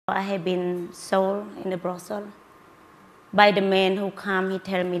I have been sold in the brothel by the man who come. He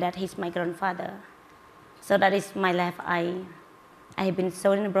tell me that he's my grandfather. So that is my life. I have been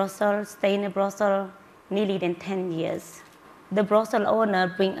sold in the brothel, stay in the brothel nearly than 10 years. The brothel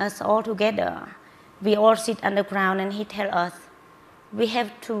owner bring us all together. We all sit on the ground and he tell us we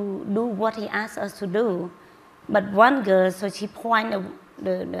have to do what he asks us to do. But one girl, so she point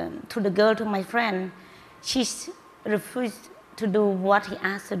to the girl, to my friend, she refused to do what he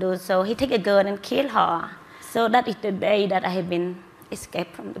asked to do. So he take a girl and kill her. So that is the day that I have been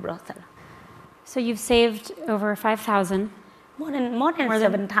escaped from the brothel. So you've saved over 5,000. More than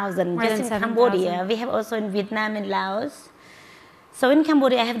 7,000 just in 7, Cambodia. We have also in Vietnam and Laos. So in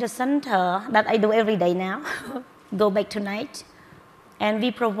Cambodia, I have the center that I do every day now. Go back tonight. And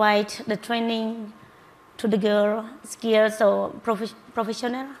we provide the training to the girl, skills, so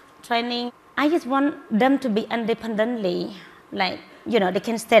professional training. I just want them to be independently, like, they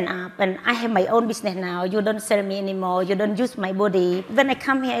can stand up. And I have my own business now. You don't sell me anymore. You don't use my body. When I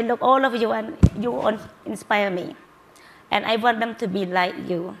come here, I look all of you and you inspire me. And I want them to be like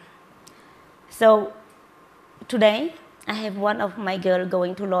you. So today, I have one of my girls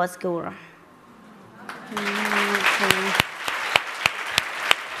going to law school.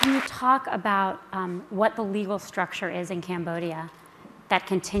 Can you talk about what the legal structure is in Cambodia that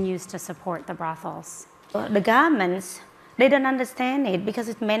continues to support the brothels? The governments, they don't understand it because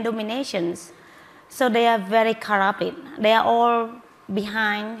it's men dominations. So they are very corrupted. They are all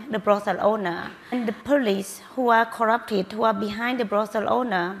behind the brothel owner. And the police who are corrupted, who are behind the brothel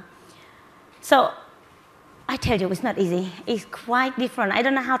owner. So I tell you, it's not easy. It's quite different. I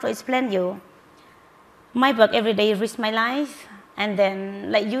don't know how to explain you. My work every day risks my life. And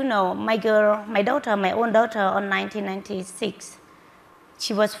then, my girl, my own daughter, on 1996,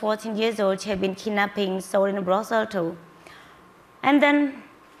 she was 14 years old. She had been kidnapping, sold in a brothel too. And then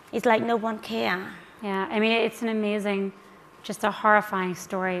it's like no one cares. Yeah, I mean, it's an amazing, just a horrifying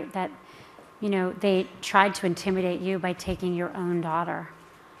story that, they tried to intimidate you by taking your own daughter.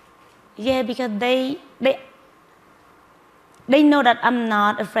 Yeah, because they know that I'm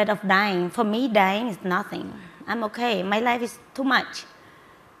not afraid of dying. For me, dying is nothing. I'm okay. My life is too much.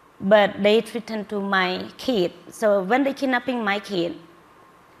 But they threatened to my kid. So when they kidnapping my kid,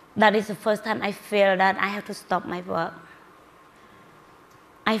 that is the first time I feel that I have to stop my work.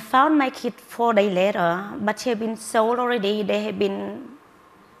 I found my kid 4 days later, but she had been sold already. They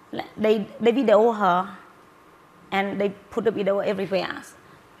video her, and they put the video everywhere.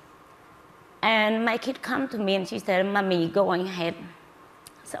 And my kid come to me and she said, "Mommy, go ahead."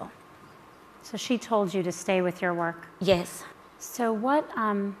 So she told you to stay with your work? Yes. So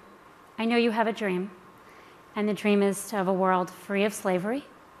I know you have a dream, and the dream is to have a world free of slavery,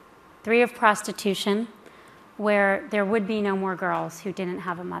 free of prostitution, where there would be no more girls who didn't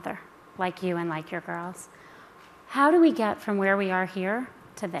have a mother, like you and like your girls. How do we get from where we are here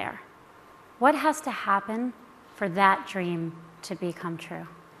to there? What has to happen for that dream to become true?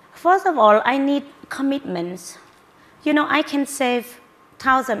 First of all, I need commitments. I can save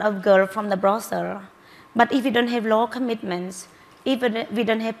thousands of girls from the brothel, but if we don't have law commitments, even if we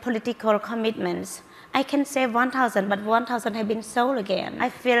don't have political commitments, I can save 1,000, but 1,000 have been sold again. I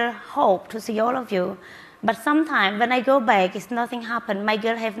feel hope to see all of you, but sometimes when I go back, it's nothing happened. My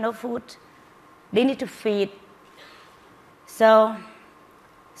girls have no food. They need to feed. So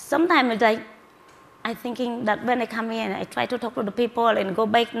sometimes it's like, I'm thinking that when I come here and I try to talk to the people and go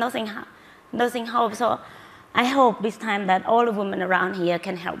back, nothing hope. So I hope this time that all the women around here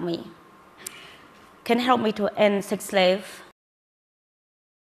can help me to end sex slave,